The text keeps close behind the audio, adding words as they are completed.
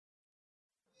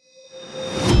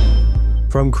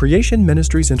From Creation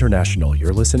Ministries International,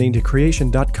 you're listening to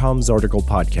Creation.com's article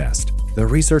podcast. The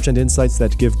research and insights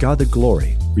that give God the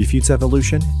glory, refutes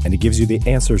evolution, and it gives you the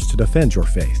answers to defend your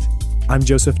faith. I'm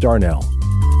Joseph Darnell.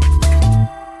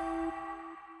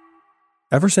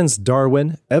 Ever since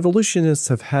Darwin, evolutionists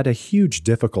have had a huge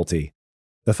difficulty.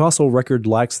 The fossil record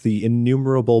lacks the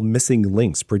innumerable missing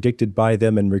links predicted by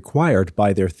them and required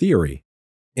by their theory.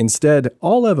 Instead,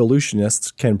 all evolutionists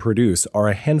can produce are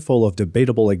a handful of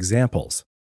debatable examples.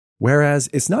 Whereas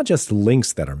it's not just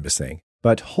links that are missing,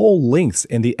 but whole lengths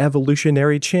in the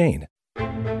evolutionary chain.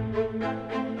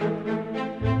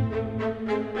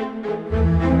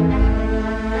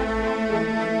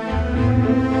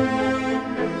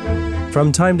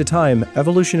 From time to time,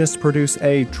 evolutionists produce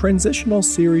a transitional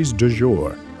series du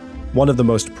jour. One of the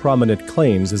most prominent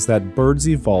claims is that birds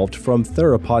evolved from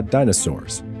theropod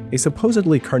dinosaurs, a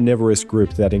supposedly carnivorous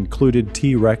group that included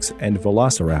T-Rex and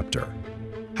Velociraptor.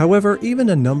 However, even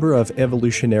a number of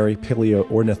evolutionary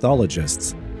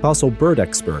paleoornithologists, fossil bird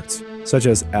experts, such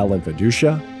as Alan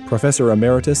Feducia, professor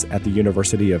emeritus at the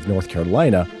University of North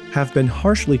Carolina, have been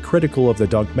harshly critical of the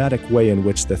dogmatic way in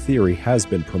which the theory has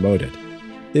been promoted.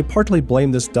 They partly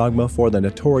blame this dogma for the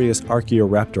notorious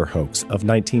Archaeoraptor hoax of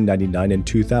 1999 and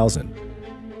 2000.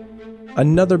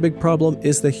 Another big problem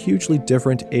is the hugely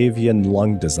different avian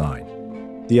lung design.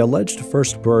 The alleged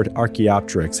first bird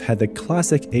Archaeopteryx had the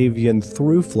classic avian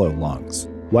through-flow lungs,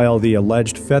 while the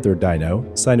alleged feather dino,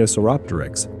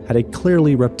 Sinosauropteryx, had a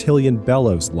clearly reptilian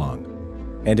bellows lung.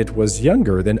 And it was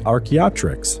younger than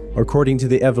Archaeopteryx, according to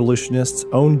the evolutionists'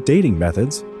 own dating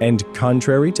methods, and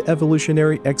contrary to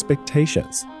evolutionary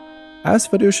expectations. As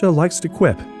Feducia likes to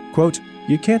quip, quote,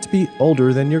 "You can't be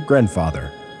older than your grandfather."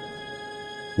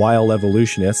 While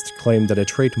evolutionists claim that a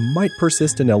trait might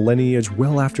persist in a lineage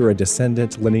well after a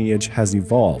descendant lineage has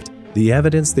evolved, the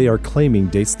evidence they are claiming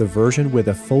dates the version with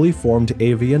a fully formed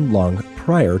avian lung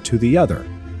prior to the other.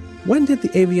 When did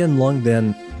the avian lung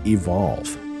then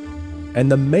evolve? And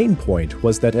the main point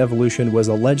was that evolution was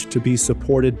alleged to be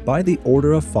supported by the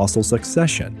order of fossil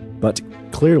succession, but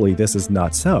clearly this is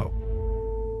not so.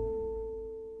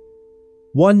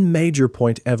 One major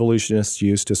point evolutionists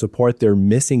use to support their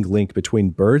missing link between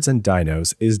birds and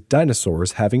dinos is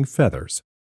dinosaurs having feathers.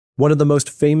 One of the most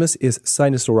famous is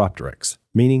Sinosauropteryx,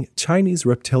 meaning Chinese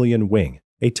reptilian wing,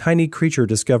 a tiny creature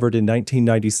discovered in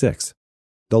 1996.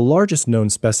 The largest known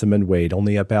specimen weighed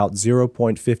only about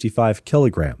 0.55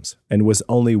 kilograms and was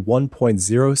only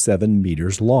 1.07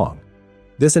 meters long.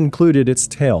 This included its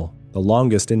tail, the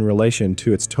longest in relation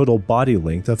to its total body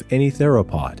length of any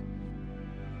theropod.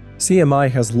 CMI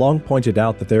has long pointed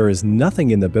out that there is nothing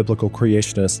in the biblical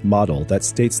creationist model that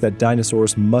states that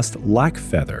dinosaurs must lack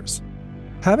feathers.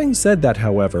 Having said that,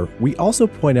 however, we also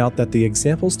point out that the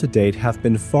examples to date have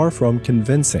been far from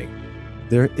convincing.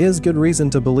 There is good reason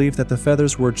to believe that the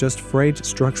feathers were just frayed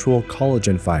structural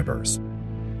collagen fibers.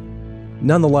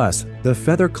 Nonetheless, the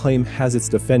feather claim has its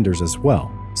defenders as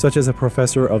well, such as a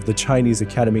professor of the Chinese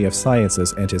Academy of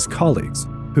Sciences and his colleagues,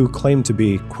 who claim to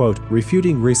be, quote,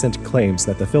 refuting recent claims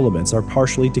that the filaments are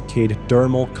partially decayed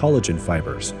dermal collagen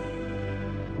fibers,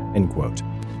 end quote.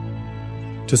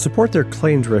 To support their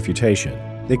claimed refutation,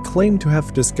 they claim to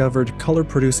have discovered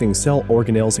color-producing cell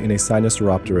organelles in a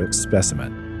Sinosauropteryx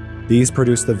specimen. These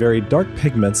produce the very dark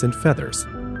pigments in feathers.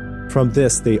 From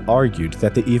this, they argued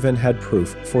that they even had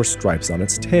proof for stripes on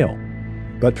its tail.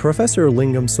 But Professor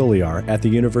Lingam Suliar at the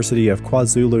University of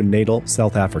KwaZulu-Natal,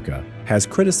 South Africa, has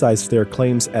criticized their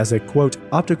claims as a, quote,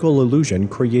 optical illusion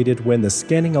created when the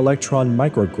scanning electron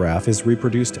micrograph is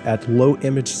reproduced at low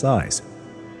image size,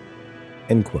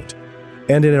 end quote.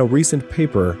 And in a recent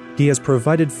paper, he has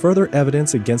provided further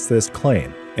evidence against this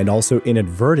claim, and also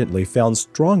inadvertently found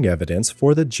strong evidence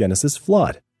for the Genesis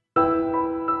flood.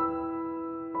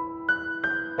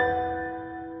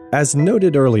 As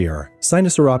noted earlier,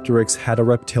 Sinosauropteryx had a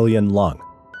reptilian lung.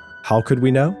 How could we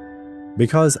know?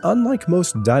 Because unlike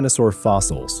most dinosaur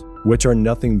fossils, which are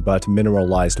nothing but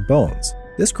mineralized bones,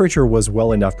 this creature was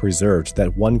well enough preserved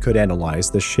that one could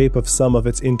analyze the shape of some of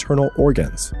its internal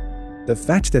organs. The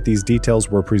fact that these details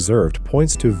were preserved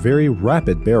points to very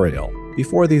rapid burial,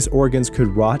 before these organs could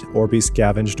rot or be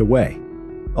scavenged away.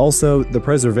 Also, the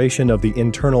preservation of the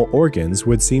internal organs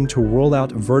would seem to rule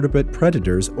out vertebrate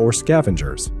predators or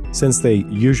scavengers, since they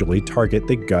usually target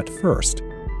the gut first.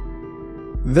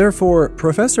 Therefore,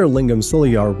 Professor Lingam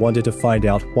Suliar wanted to find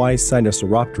out why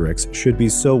Sinosauropteryx should be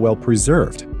so well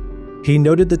preserved. He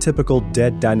noted the typical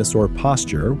dead dinosaur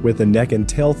posture with the neck and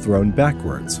tail thrown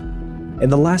backwards. In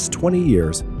the last 20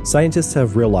 years, Scientists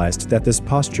have realized that this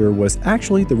posture was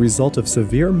actually the result of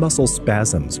severe muscle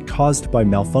spasms caused by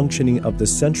malfunctioning of the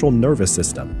central nervous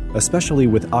system, especially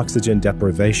with oxygen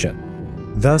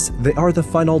deprivation. Thus, they are the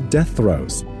final death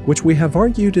throes, which we have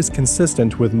argued is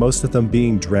consistent with most of them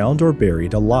being drowned or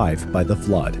buried alive by the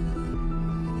flood.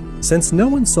 Since no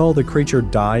one saw the creature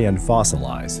die and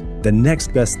fossilize, the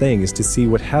next best thing is to see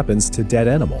what happens to dead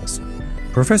animals.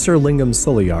 Professor Lingam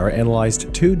Suliyar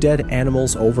analyzed 2 dead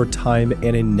animals over time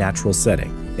in a natural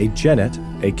setting: a genet,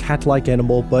 a cat-like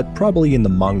animal but probably in the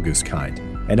mongoose kind,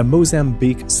 and a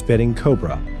Mozambique spitting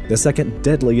cobra, the second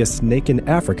deadliest snake in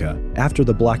Africa after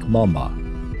the black mamba.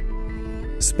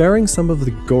 Sparing some of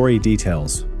the gory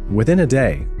details, within a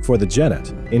day, for the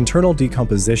genet, internal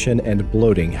decomposition and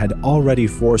bloating had already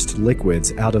forced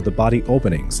liquids out of the body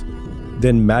openings.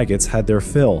 Then maggots had their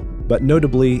fill, but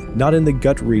notably not in the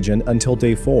gut region until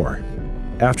day 4.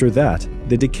 After that,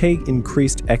 the decay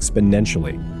increased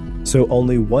exponentially, so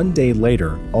only 1 day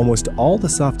later, almost all the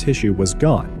soft tissue was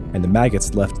gone, and the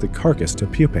maggots left the carcass to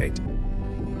pupate.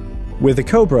 With the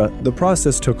cobra, the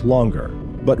process took longer,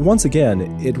 but once again,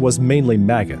 it was mainly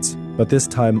maggots, but this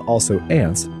time also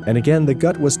ants, and again the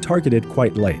gut was targeted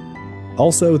quite late.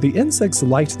 Also, the insects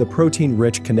liked the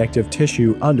protein-rich connective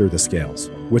tissue under the scales,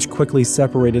 which quickly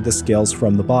separated the scales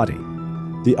from the body.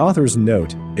 The authors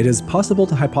note, it is possible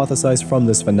to hypothesize from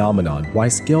this phenomenon why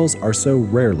scales are so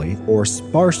rarely or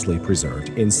sparsely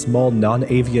preserved in small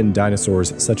non-avian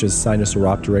dinosaurs such as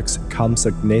Sinosauropteryx,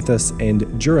 Compsognathus, and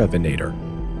Juravenator.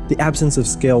 The absence of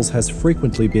scales has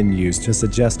frequently been used to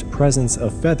suggest presence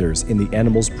of feathers in the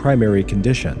animal's primary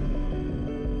condition.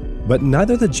 But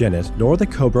neither the genet nor the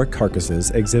cobra carcasses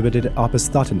exhibited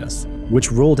opisthotonus,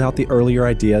 which ruled out the earlier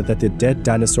idea that the dead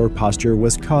dinosaur posture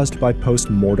was caused by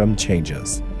post-mortem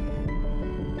changes.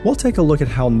 We'll take a look at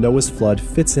how Noah's flood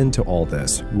fits into all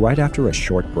this right after a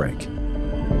short break.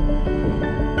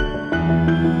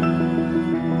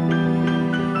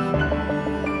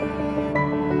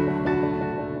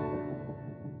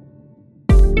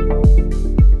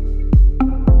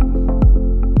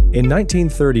 In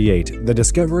 1938, the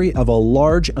discovery of a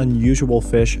large, unusual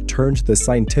fish turned the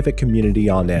scientific community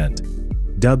on end.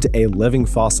 Dubbed a living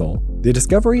fossil, the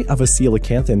discovery of a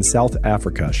coelacanth in South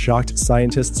Africa shocked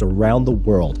scientists around the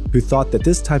world who thought that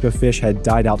this type of fish had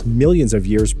died out millions of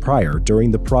years prior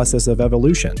during the process of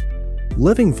evolution.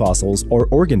 Living fossils are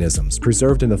organisms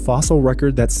preserved in the fossil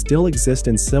record that still exist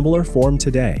in similar form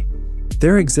today.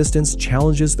 Their existence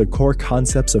challenges the core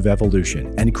concepts of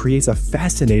evolution and creates a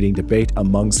fascinating debate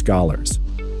among scholars.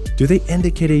 Do they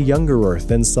indicate a younger Earth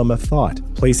than some have thought,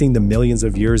 placing the millions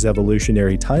of years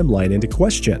evolutionary timeline into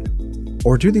question?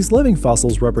 Or do these living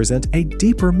fossils represent a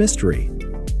deeper mystery?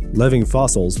 Living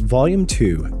Fossils, Volume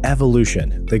 2,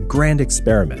 Evolution, The Grand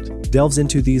Experiment, delves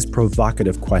into these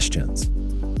provocative questions.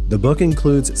 The book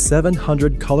includes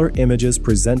 700 color images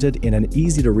presented in an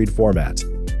easy-to-read format.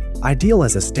 Ideal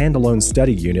as a standalone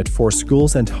study unit for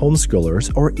schools and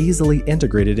homeschoolers or easily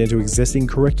integrated into existing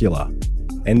curricula.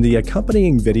 And the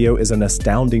accompanying video is an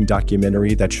astounding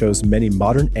documentary that shows many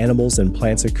modern animals and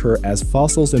plants occur as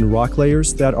fossils in rock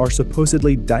layers that are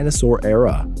supposedly dinosaur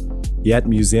era. Yet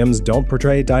museums don't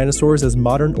portray dinosaurs as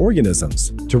modern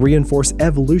organisms to reinforce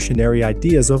evolutionary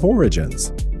ideas of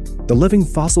origins. The Living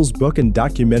Fossils book and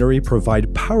documentary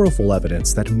provide powerful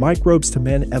evidence that microbes to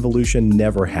man evolution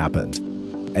never happened.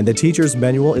 And the teacher's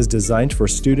manual is designed for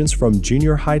students from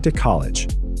junior high to college.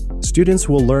 Students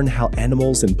will learn how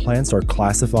animals and plants are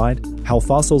classified, how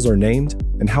fossils are named,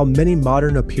 and how many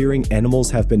modern appearing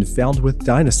animals have been found with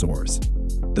dinosaurs.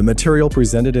 The material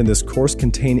presented in this course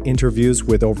contain interviews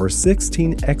with over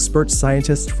 16 expert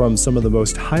scientists from some of the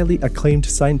most highly acclaimed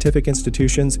scientific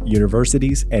institutions,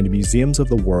 universities, and museums of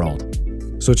the world.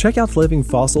 So check out Living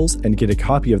Fossils and get a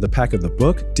copy of the pack of the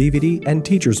book, DVD, and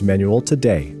teacher's manual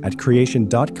today at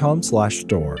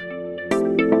creation.com/store.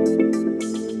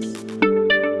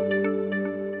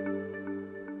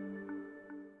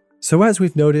 So as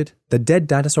we've noted, the dead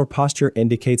dinosaur posture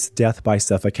indicates death by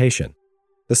suffocation.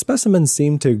 The specimens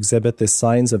seem to exhibit the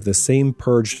signs of the same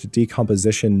purged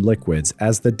decomposition liquids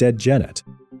as the dead genet.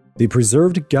 The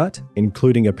preserved gut,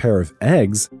 including a pair of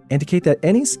eggs, indicate that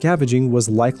any scavenging was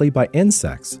likely by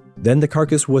insects. Then the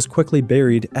carcass was quickly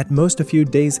buried at most a few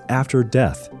days after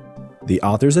death. The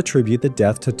authors attribute the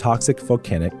death to toxic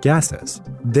volcanic gases,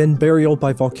 then burial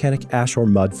by volcanic ash or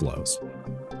mud flows.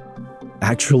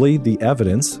 Actually, the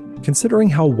evidence, considering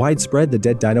how widespread the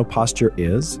dead dino posture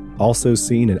is, also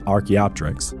seen in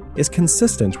Archaeopteryx, is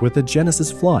consistent with the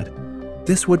Genesis flood.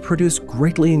 This would produce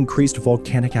greatly increased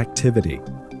volcanic activity.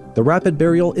 The rapid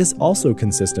burial is also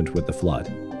consistent with the flood.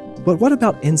 But what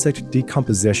about insect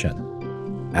decomposition?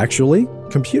 Actually,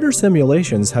 computer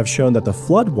simulations have shown that the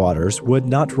floodwaters would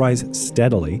not rise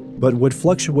steadily, but would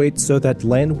fluctuate so that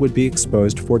land would be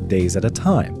exposed for days at a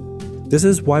time. This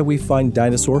is why we find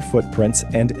dinosaur footprints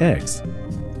and eggs.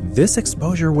 This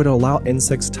exposure would allow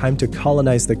insects time to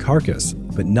colonize the carcass,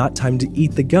 but not time to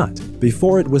eat the gut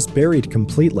before it was buried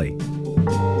completely.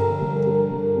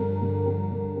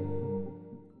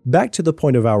 Back to the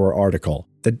point of our article,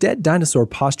 the dead dinosaur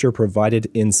posture provided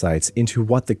insights into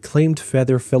what the claimed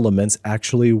feather filaments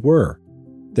actually were.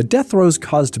 The death throes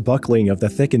caused buckling of the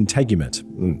thick integument,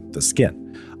 the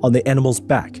skin, on the animal's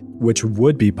back, which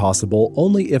would be possible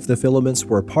only if the filaments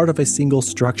were part of a single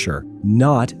structure,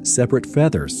 not separate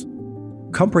feathers.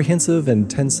 Comprehensive and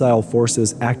tensile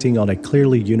forces acting on a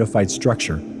clearly unified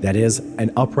structure, that is,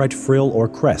 an upright frill or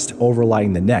crest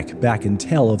overlying the neck, back, and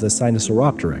tail of the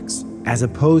Sinosauropteryx, as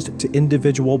opposed to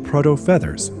individual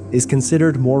proto-feathers, is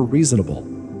considered more reasonable.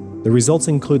 The results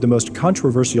include the most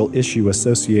controversial issue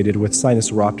associated with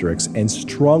Sinosauropteryx and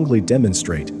strongly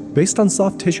demonstrate, based on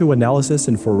soft tissue analysis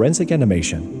and forensic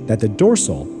animation, that the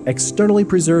dorsal, externally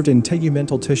preserved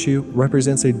integumental tissue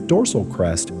represents a dorsal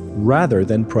crest rather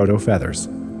than proto-feathers.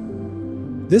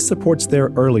 This supports their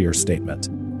earlier statement.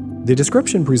 The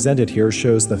description presented here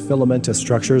shows the filamentous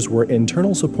structures were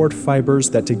internal support fibers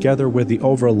that, together with the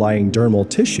overlying dermal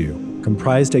tissue,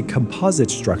 comprised a composite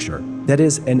structure, that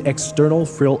is, an external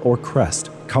frill or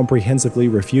crest, comprehensively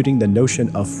refuting the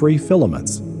notion of free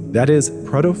filaments, that is,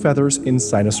 proto-feathers in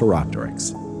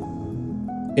Sinosauropteryx.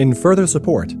 In further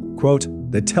support, quote,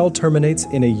 the tail terminates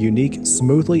in a unique,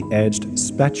 smoothly edged,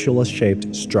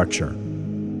 spatula-shaped structure,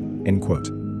 end quote,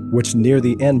 which near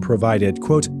the end provided,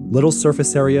 quote, little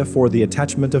surface area for the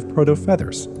attachment of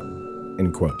proto-feathers,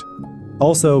 end quote.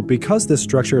 Also, because this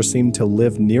structure seemed to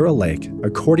live near a lake,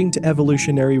 according to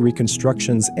evolutionary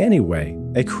reconstructions anyway,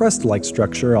 a crest-like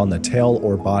structure on the tail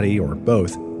or body or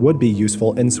both would be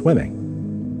useful in swimming.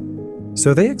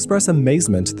 So they express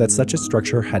amazement that such a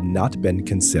structure had not been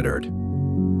considered.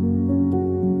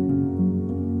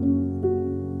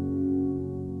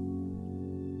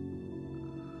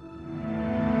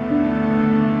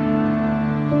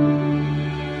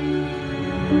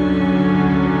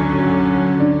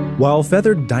 While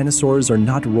feathered dinosaurs are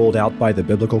not ruled out by the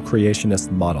biblical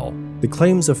creationist model, the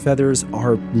claims of feathers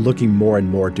are looking more and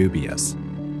more dubious.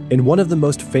 In one of the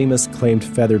most famous claimed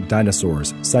feathered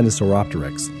dinosaurs,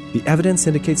 Sinosauropteryx, the evidence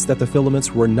indicates that the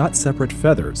filaments were not separate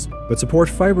feathers, but support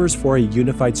fibers for a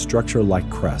unified structure like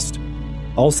crest.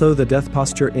 Also, the death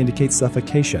posture indicates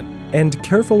suffocation, and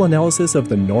careful analysis of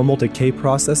the normal decay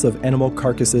process of animal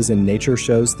carcasses in nature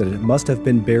shows that it must have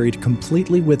been buried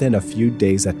completely within a few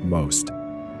days at most.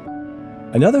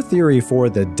 Another theory for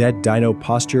the dead dino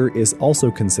posture is also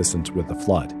consistent with the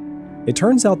flood. It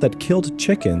turns out that killed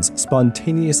chickens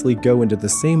spontaneously go into the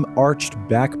same arched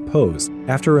back pose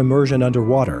after immersion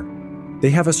underwater. They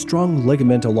have a strong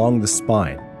ligament along the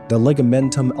spine, the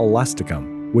ligamentum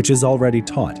elasticum, which is already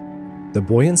taut. The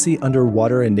buoyancy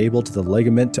underwater enabled the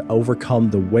ligament to overcome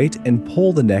the weight and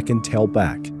pull the neck and tail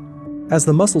back. As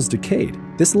the muscles decayed,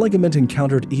 this ligament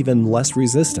encountered even less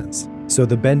resistance, so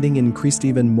the bending increased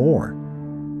even more.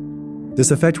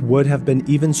 This effect would have been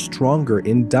even stronger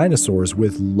in dinosaurs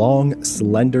with long,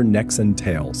 slender necks and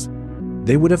tails.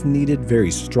 They would have needed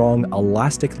very strong,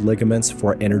 elastic ligaments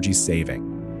for energy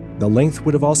saving. The length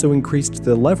would have also increased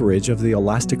the leverage of the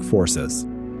elastic forces.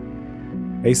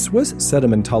 A Swiss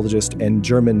sedimentologist and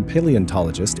German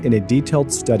paleontologist in a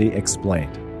detailed study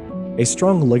explained, a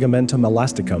strong ligamentum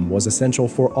elasticum was essential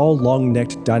for all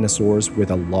long-necked dinosaurs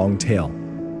with a long tail.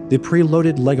 The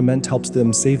preloaded ligament helps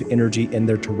them save energy in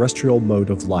their terrestrial mode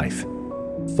of life.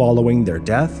 Following their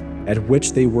death, at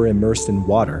which they were immersed in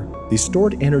water, the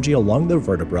stored energy along the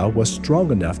vertebra was strong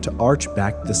enough to arch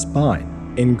back the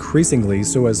spine, increasingly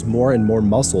so as more and more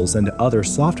muscles and other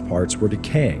soft parts were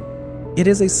decaying. It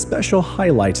is a special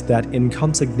highlight that in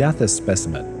Compsognathus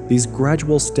specimen, these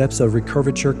gradual steps of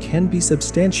recurvature can be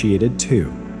substantiated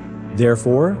too.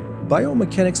 Therefore,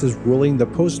 biomechanics is ruling the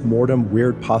post-mortem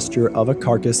weird posture of a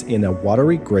carcass in a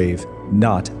watery grave,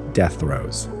 not death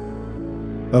throes.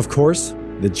 Of course,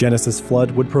 the Genesis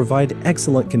flood would provide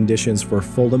excellent conditions for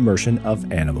full immersion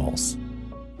of animals.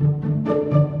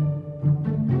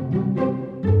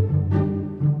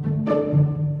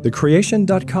 The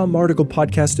Creation.com article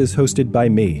podcast is hosted by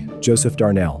me, Joseph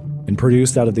Darnell, and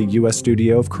produced out of the U.S.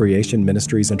 studio of Creation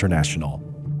Ministries International.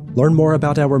 Learn more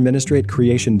about our ministry at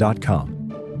Creation.com.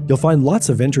 You'll find lots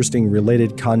of interesting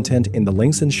related content in the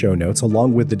links and show notes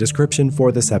along with the description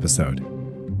for this episode.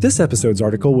 This episode's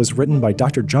article was written by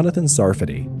Dr. Jonathan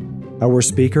Sarfati. Our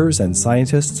speakers and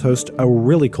scientists host a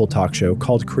really cool talk show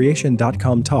called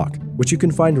Creation.com Talk, which you can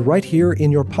find right here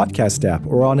in your podcast app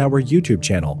or on our YouTube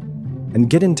channel. And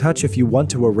get in touch if you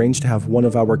want to arrange to have one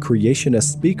of our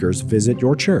creationist speakers visit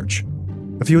your church.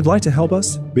 If you would like to help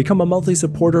us, become a monthly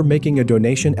supporter making a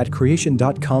donation at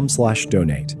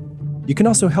creation.com/donate. You can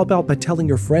also help out by telling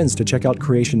your friends to check out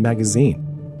Creation Magazine.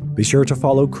 Be sure to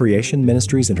follow Creation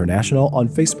Ministries International on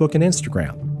Facebook and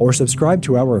Instagram, or subscribe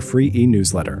to our free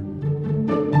e-newsletter.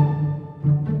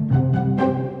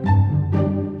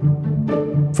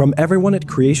 From everyone at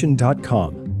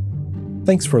Creation.com,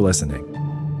 thanks for listening.